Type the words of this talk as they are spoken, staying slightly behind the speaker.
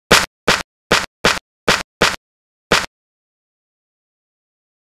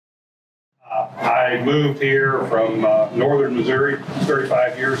I moved here from northern Missouri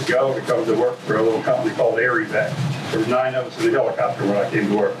 35 years ago to come to work for a little company called AltonMo.com. There were 9 of us in the helicopter when I came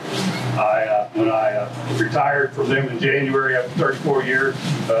to work. When I retired from them in January after 34 years,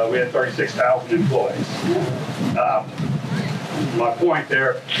 we had 36,000 employees. My point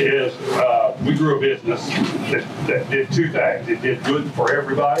there is we grew a business that did 2 things. It did good for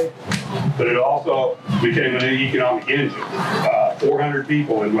everybody, but it also became an economic engine. 400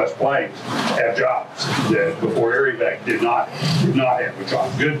 people in West Plains have jobs that before AltonMo.com did not have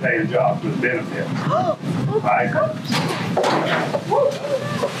jobs. Good paying jobs with benefits.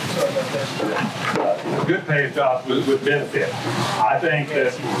 Good paying jobs with benefits. I think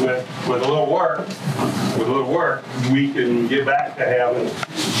that with a little work, we can get back to having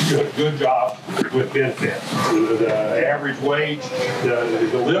good jobs with benefits. The average wage,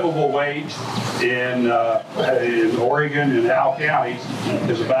 the livable wage in Oregon and Howell counties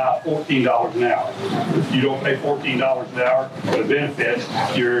is about $14 an hour. If you don't pay $14 an hour for the benefits,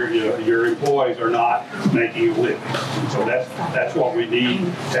 your employees are not making a living. So that's what we need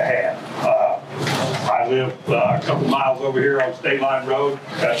to have. I live a couple miles over here on State Line Road,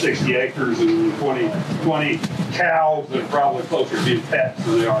 got 60 acres and 20 cows that are probably closer to being pets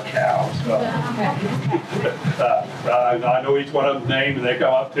than they are cows. I know each one of them's name and they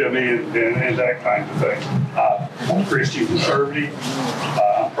come up to me and that kind of thing. I'm a Christian conservative.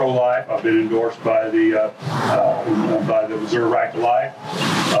 I'm pro-life. I've been endorsed by the Missouri Right to Life.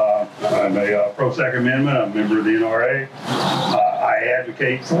 I'm a pro-Second Amendment. I'm a member of the NRA. I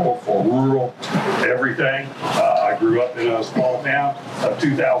advocate for rural everything. I grew up in a small town of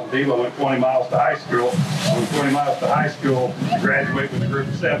 2,000 people. I went 20 miles to high school. I went 20 miles to high school to graduate with a group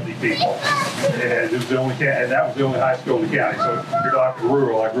of 70 people. And it was the only that was the only high school in the county. So if you're talking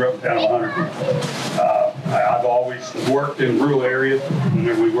rural, I grew up in a town of 100 people. I've always worked in rural areas.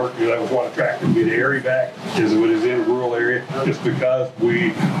 Whenever we worked, that was what attracted me to AltonMo.com, is when it's in a rural area. Just because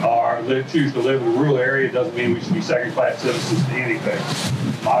we choose to live in a rural area doesn't mean we should be second-class citizens to anything.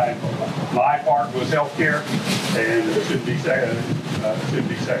 My part was health care, and it shouldn't be second-class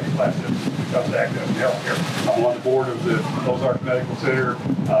citizens because of access to health care. I'm on the board of the Ozarks Medical Center.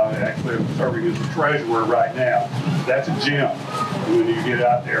 Actually, I'm serving as the treasurer right now. That's a gem when you get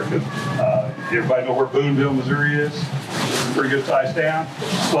out there, because everybody know where Boonville, Missouri is? Pretty good sized town.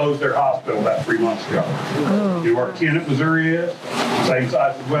 Closed their hospital about 3 months ago. You know where Kennett, Missouri is? Same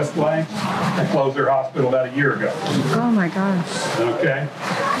size as West Plains. They closed their hospital about a year ago. Oh my gosh. Okay.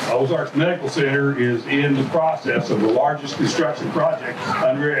 Ozarks Medical Center is in the process of the largest construction project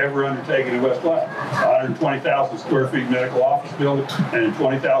ever undertaken in West Plains. 120,000 square feet medical office building and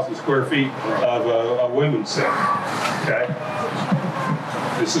 20,000 square feet of a women's center. Okay.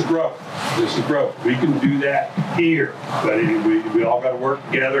 This is growth. This is growth. We can do that here, but we all got to work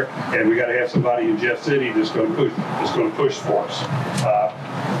together, and we got to have somebody in Jeff City that's going to push for us.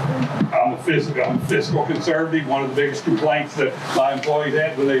 I'm a fiscal conservative. One of the biggest complaints that my employees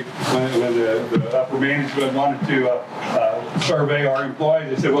had when the upper management wanted to survey our employees,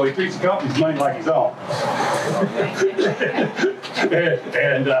 they said, "Well, he treats the company's money like his own."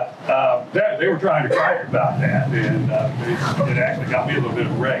 They were trying to fight about that, and it actually got me a little bit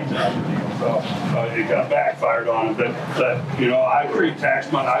of rage out of the deal. So it kind of backfired on them. But I treat tax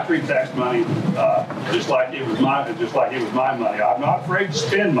money. Just like it was my money. I'm not afraid to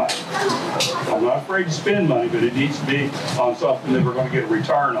spend money. I'm not afraid to spend money, but it needs to be on something that we're going to get a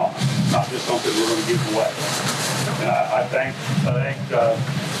return on, not just something we're going to give away. And I thank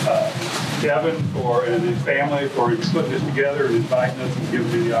Kevin and his family for putting this together and inviting us and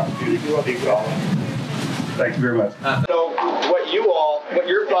giving me the opportunity to speak with all of you. Thank you very much. So what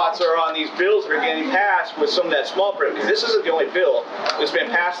your thoughts are on these bills that are getting passed with some of that small print, because this isn't the only bill that's been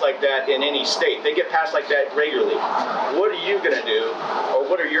passed like that in any state. They get passed like that regularly. What are you going to do, or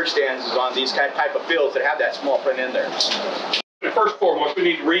what are your stances on these type of bills that have that small print in there? First and foremost, we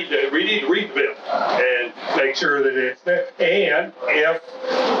need to read the bill and make sure that it's there. And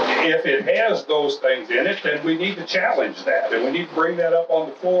if it has those things in it, then we need to challenge that, and we need to bring that up on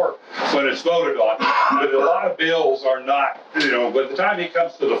the floor when it's voted on. But a lot of bills are not, by the time it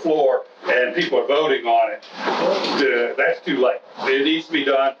comes to the floor and people are voting on it, that's too late. It needs to be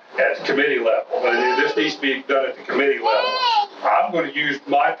done at the committee level. This needs to be done at the committee level. I'm going to use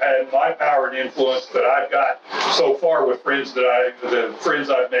my power and influence that I've got so far with the friends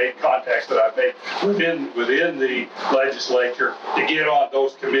I've made, contacts that I've made within the legislature to get on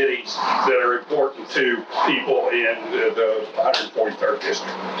those committees that are important to people in the 143rd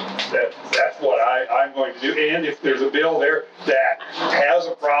district. That's what I'm going to do. And if there's a bill there that has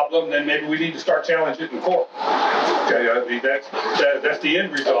a problem, then maybe we need to start challenging it in court. Okay, I mean, that's the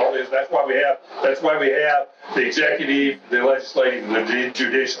end result. Is that's why we have the executive, the legislative, and the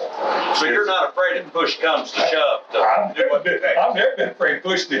judicial. So you're not afraid if push comes to shove to do what it takes? I've never been afraid of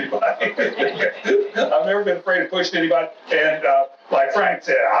pushing anybody. I've never been afraid of pushing anybody. And like Frank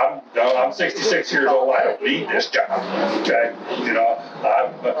said, I'm 66 years old. I don't need this job. Okay, you know,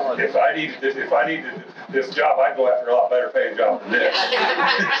 if I needed this job, I'd go after a lot better paying job than this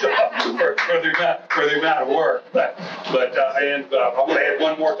for the amount of work. But I'm going to add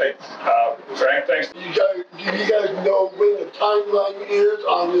one more thing. Frank, thanks. Do you guys know when the timeline is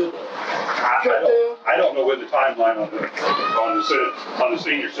on this shutdown? I don't know when the timeline on the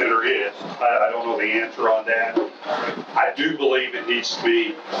senior center is. I don't know the answer on that. I do believe it needs to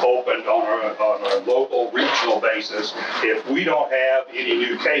be opened on a local, regional basis. If we don't have any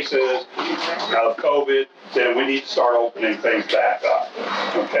new cases of COVID, then we need to start opening things back up.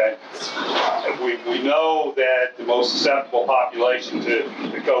 Okay? We know that the most susceptible population to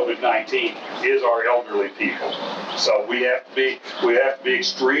COVID-19 is our elderly people. So we have to be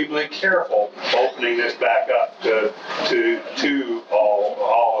extremely careful opening this back up to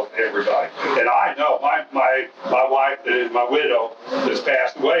all of everybody. And I know my wife, my widow, that's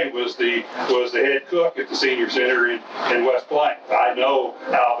passed away was the head cook at the senior center in West Plains. I know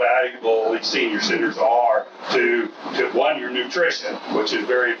how valuable these senior centers are to one, your nutrition, which is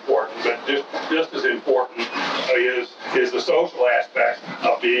very important, but just as important is the social aspect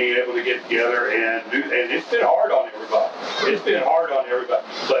of being able to get together and it's been hard on everybody. It's been hard on everybody,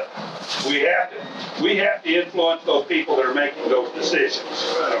 but we have to influence those people that are making those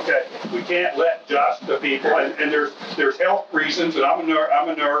decisions. Okay, we can't let just the people. And there's health reasons. And I'm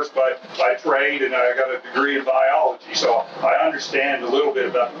a nurse by trade, and I got a degree in biology, so I understand a little bit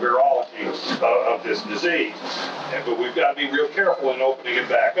about the virology of this disease. But we've got to be real careful in opening it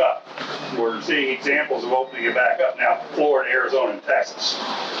back up. We're seeing examples of opening it back up now. Florida, Arizona, and Texas.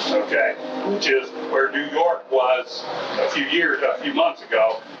 Okay, which is where New York was a few months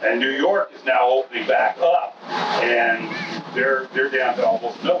ago, and New York is now opening back up, and they're down to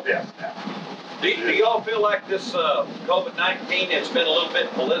almost no deaths now. Do y'all feel like this COVID-19 has been a little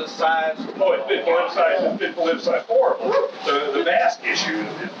bit politicized? Oh, it's been politicized. It's been politicized horribly. The mask issue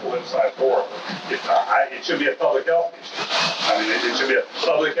is politicized horribly. It should be a public health issue. I mean, it should be a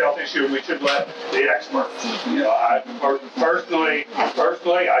public health issue, and we should let the experts. You know, personally,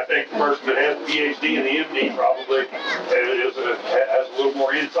 I think the person that has the PhD and the MD probably has a little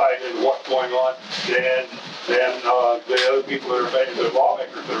more insight into what's going on than the other people that are making the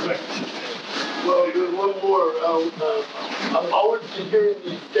lawmakers that are making the decisions. Well, there's one more. I'm always hearing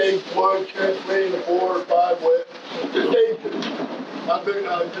these stage 1, transmitting 4 or 5 stages. I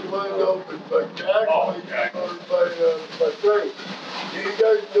just want to know if it's by Jack or by Frank. Do you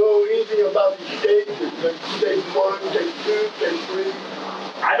guys know anything about these stages? Like stage 1, stage 2, stage 3?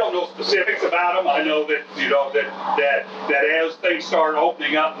 I don't know specifics about them. I know that that as things start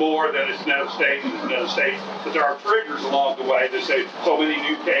opening up more, then it's another stage and another stage. But there are triggers along the way that say so many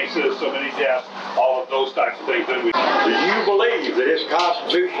new cases, so many deaths, all of those types of things. Then Do you believe that it's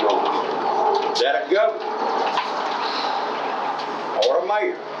constitutional that a governor or a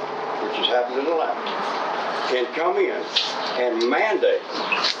mayor, which has happened in the last, can come in and mandate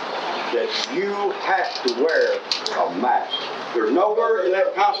that you have to wear a mask? There's no word in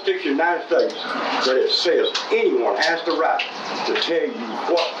that Constitution of the United States that it says anyone has the right to tell you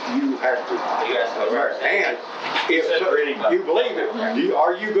what you have to wear. And if you believe it,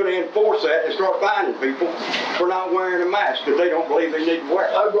 are you going to enforce that and start finding people for not wearing a mask because they don't believe they need to wear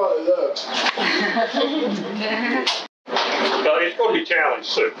it? I brought it up. Well, it's going to be challenged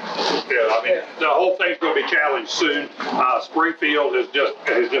soon. Yeah, I mean, the whole thing's going to be challenged soon. Springfield has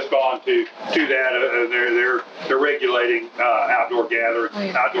just gone to that. They're regulating outdoor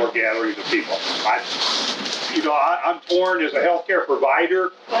gatherings of people. I'm torn as a healthcare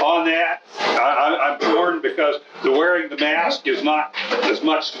provider on that. I'm torn because the wearing the mask is not as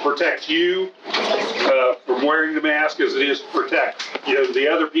much to protect you from wearing the mask as it is to protect the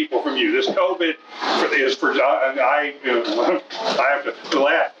other people from you. This COVID is for I have to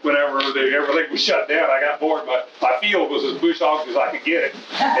laugh whenever everything was shut down. I got bored. My field was as bush hog as I could get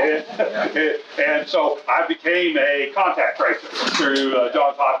it, and so I became a contact tracer through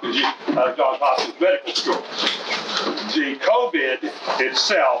Johns Hopkins Medical School. the COVID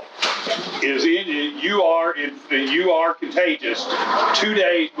itself is you are contagious 2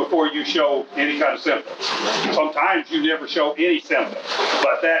 days before you show any kind of symptoms. Sometimes you never show any symptoms,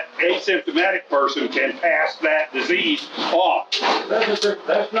 but that asymptomatic person can pass that disease on.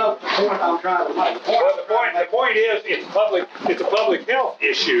 That's not the point I'm trying to make. Well, the point is, it's a public health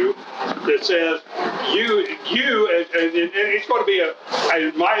issue that says and it's going to be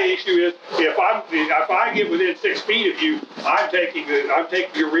my issue is if I get within 6 feet of you, I'm taking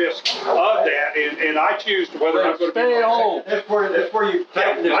the risk of that, and I choose whether I'm going to stay home. That's where you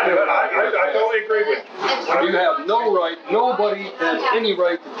take this. I totally agree with you. You have no right, nobody has any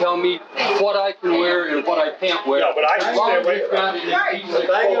right to tell me what I can wear and what I can't wear. No, but I can stay away from it. The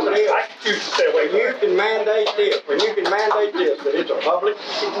thing of it is, I can choose to stay away from when it. you can mandate that it's a public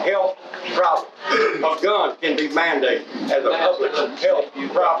health problem. A gun can be mandated as a public health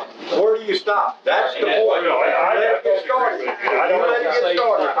problem. Where do you stop? That's the point. Let it get started. Let it get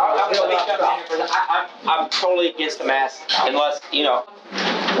started. I'm totally against the mask unless, you know.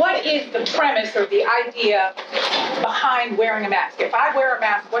 What is the premise or the idea behind wearing a mask? If I wear a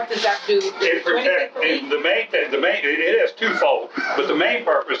mask, what does that do? It protects, it has twofold, but the main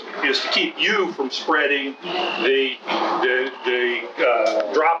purpose is to keep you from spreading the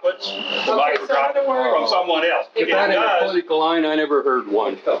droplets, the microdroplets from someone else. If that ain't a political line, I never heard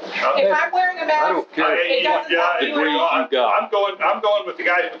one. If I'm wearing a mask, I don't care it doesn't help you at all. I'm going with the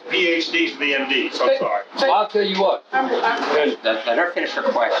guys with the PhDs and the MDs. I'm sorry. I'll tell you what. Let her finish her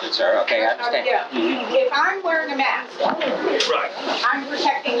question, sir. Okay, I understand. Yeah. If I'm wearing a mask, Right. I'm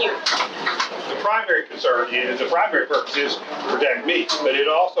protecting you. The primary concern is, the primary purpose is to protect me, but it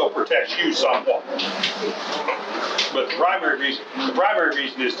also protects you somewhat. But the primary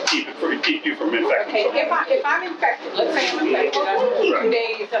reason is to keep you from infecting Okay, someone. if I'm infected, let's say I'm infected, I'm 2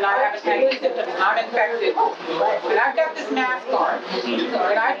 days and I haven't had any symptoms, and I'm infected, and I've got this mask on,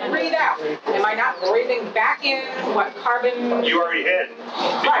 and I breathe out, am I not breathing back in what carbon? You already had it.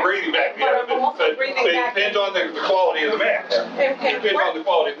 You're Right. breathing back. But I'm also breathing But back it depends on the quality of the mask. It depends on the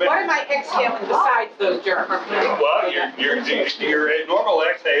quality of the What mask. am I exhaling besides those germs? Well, your normal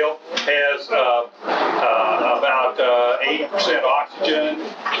exhale has about 80% oxygen,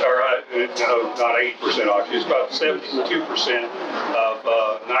 or no, not 80% oxygen. It's about 72% of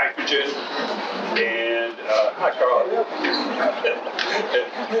nitrogen, and hi Carl,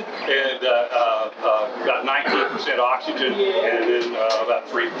 and about 19% oxygen, and then about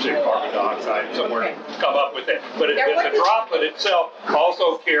 3% carbon dioxide. Somewhere come up with that. But the droplet itself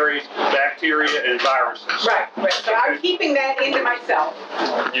also carries bacteria and viruses. Right. So I'm keeping that into myself.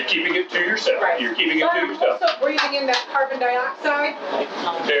 You're keeping it to yourself. Right. You're keeping it So to I'm yourself. also breathing in that carbon dioxide.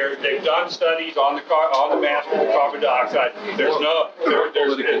 They've done studies on the mask with the carbon dioxide. There's the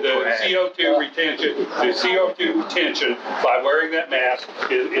CO2 retention. The CO2 retention by wearing that mask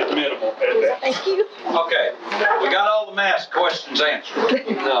is minimal at best. Thank you. Okay, we got all the mask questions answered.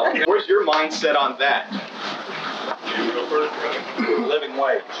 No. Where's your mindset on that? Living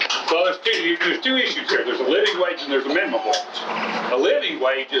wage. Well, there's two issues here. There's a living wage and there's a minimum wage. A living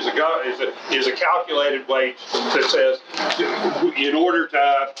wage is a calculated wage that says in order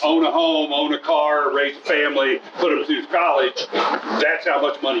to own a home, own a car, raise a family, put them through college, that's how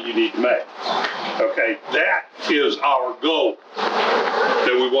much money you need to make. Okay, that is our goal.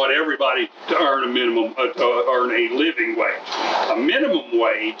 That we want everybody to earn a minimum, earn a living wage. A minimum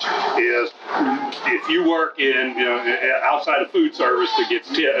wage is if you work in, outside of food service that gets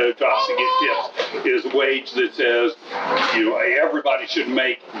jobs that get tips, is a wage that says, everybody should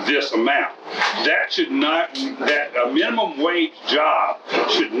make this amount. That a minimum wage job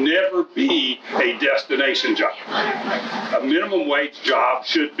should never be a destination job. A minimum wage job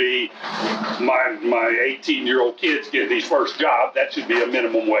should be my 18-year-old kids get his first job. That should be a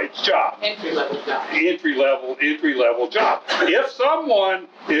minimum wage job. Entry-level job. Entry-level job. If someone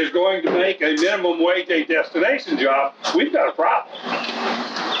is going to make a minimum wage a destination job, we've got a problem.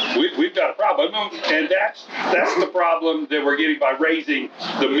 We've got a problem, and that's the problem that we're getting by raising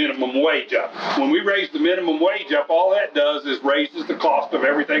the minimum wage up. When we raise the minimum wage up, all that does is raises the cost of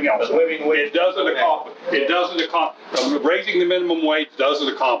everything else. It doesn't accomplish. Raising the minimum wage doesn't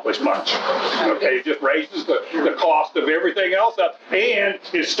accomplish much. Okay, it just raises the cost of everything else up, and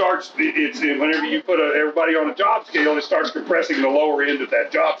it starts. Whenever you put everybody on a job scale, it starts compressing the lower end of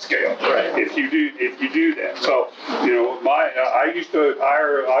that job scale. Right. If you do that, so I used to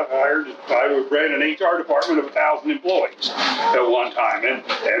hire. I ran an HR department of 1,000 employees at one time, and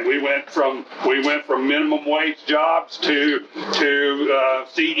we went from minimum wage jobs to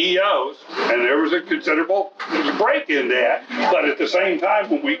CEOs, and there was a considerable break in that. But at the same time,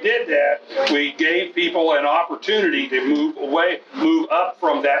 when we did that, we gave people an opportunity to move up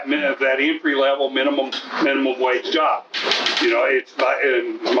from that entry level minimum wage job. You know, it's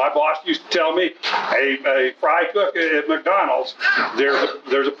my boss used to tell me, a fry cook at McDonald's,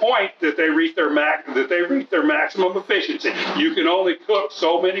 there's a point that they reach their maximum efficiency. You can only cook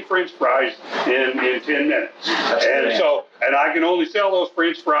so many French fries in 10 minutes, and I can only sell those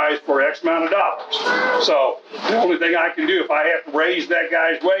French fries for X amount of dollars. So the only thing I can do, if I have to raise that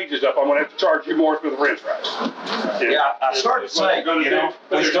guy's wages up, I'm going to have to charge you more for the French fries. Yeah, I started to say,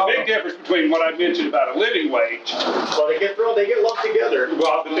 there's a big difference between what I mentioned about a living wage. Well, they get lumped together.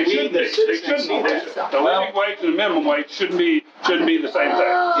 Well, but they shouldn't be. The living wage and the minimum wage shouldn't be the same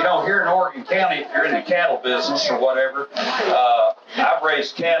thing. You know, here in Oregon County, if you're in the cattle business or whatever, I've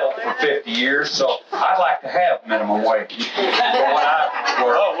raised cattle for 50 years, so I'd like to have minimum wage. I'd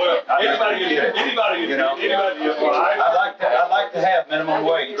like to have minimum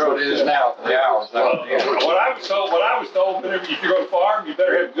wage, what it is now for the hours. What I was told, whenever you go to farm, you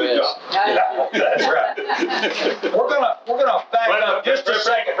better have a good job. Yeah, that's right. We're gonna back up just a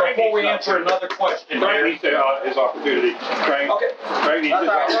second before we answer another question. Frank needs his opportunity. Frank. Okay. Frank needs his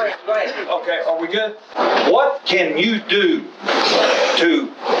opportunity. Go ahead. Okay, are we good? What can you do to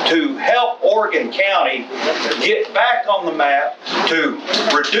help Oregon County get back on the map, to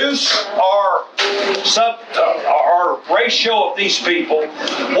reduce our ratio of these people?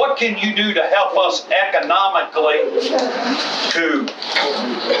 What can you do to help us economically to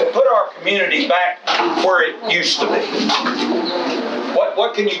put our community back where it used to be?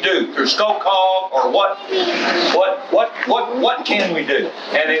 What can you do through SCOCOG, or what can we do?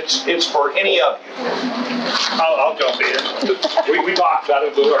 And it's for any of you. I'll jump in. We talked about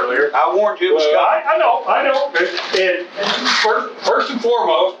it a little earlier. I warned you it was coming. I know. And first and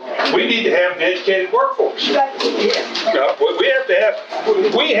foremost, we need to have an educated workforce. We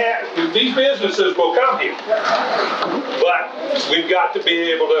have these businesses will come here, but we've got to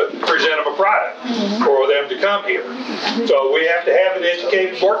be able to present them a product for them to come here. So we have to have an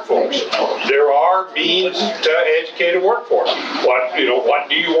educated workforce. There are means to educate a workforce. What do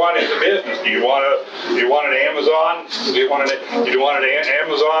you want as a business? Do you want an Amazon? Do you want an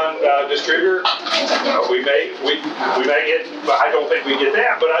Amazon distributor? We may get. I don't think we get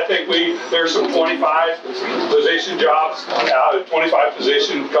that, but I think there's some 25 position jobs, 25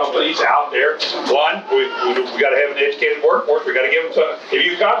 position companies out there. One, we got to have an educated workforce. We got to give them some. If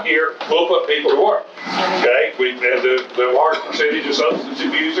you come here, we'll put people to work. Okay, the large percentage of substance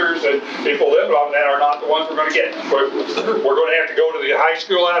abusers and people living on that are not the ones we're going to get. We're going to have to go to the high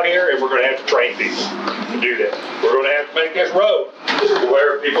school out here, and we're going to have to train people to do that. We're going to have to make this road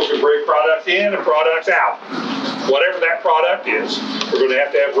where people can bring products in and products out. Whatever that product is, we're going to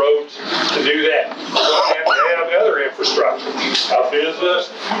have roads to do that. We're going to have other infrastructure. A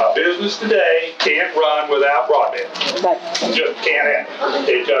business today can't run without broadband. Just can't have.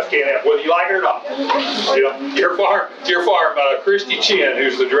 It just can't have, whether you like it or not. You know, your farm. Christy Chin,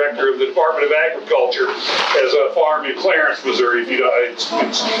 who's the director of the Department of Agriculture, has a farm in Clarence, Missouri. It's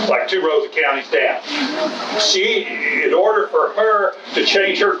like 2 rows of counties down. In order for her to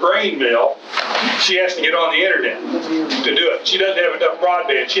change her grain mill, she has to get on the internet to do it. She doesn't have enough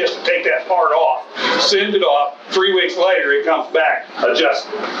broadband. She has to take that part off, send it off. 3 weeks later, it comes back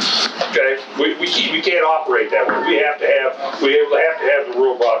adjusted. Okay, we can't operate that way. We have to have the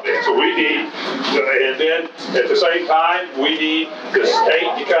rural broadband. So we need, and then at the same time, we need the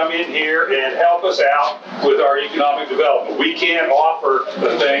state to come in here and help us out with our economic development. We can't offer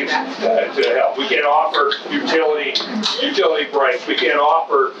the things to help. We can't offer utility breaks. We can't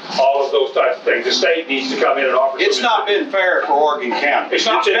offer all of those types of things. The state needs to come in and offer. It's not been fair for Oregon County. It's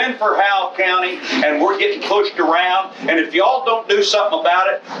been for Howell County, and we're getting pushed around. And if y'all don't do something about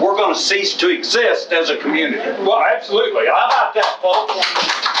it, we're going to cease to exist as a community. Well, absolutely. How about that, folks?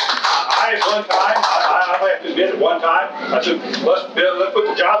 I have to admit, at one time, I said, let's put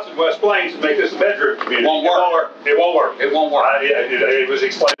the jobs in West Plains and make this a bedroom community. It won't work. It won't work. It won't work. It was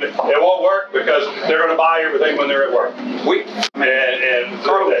explained. It won't work because they're going to buy everything when they're at work.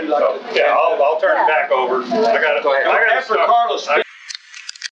 Carl, Yeah,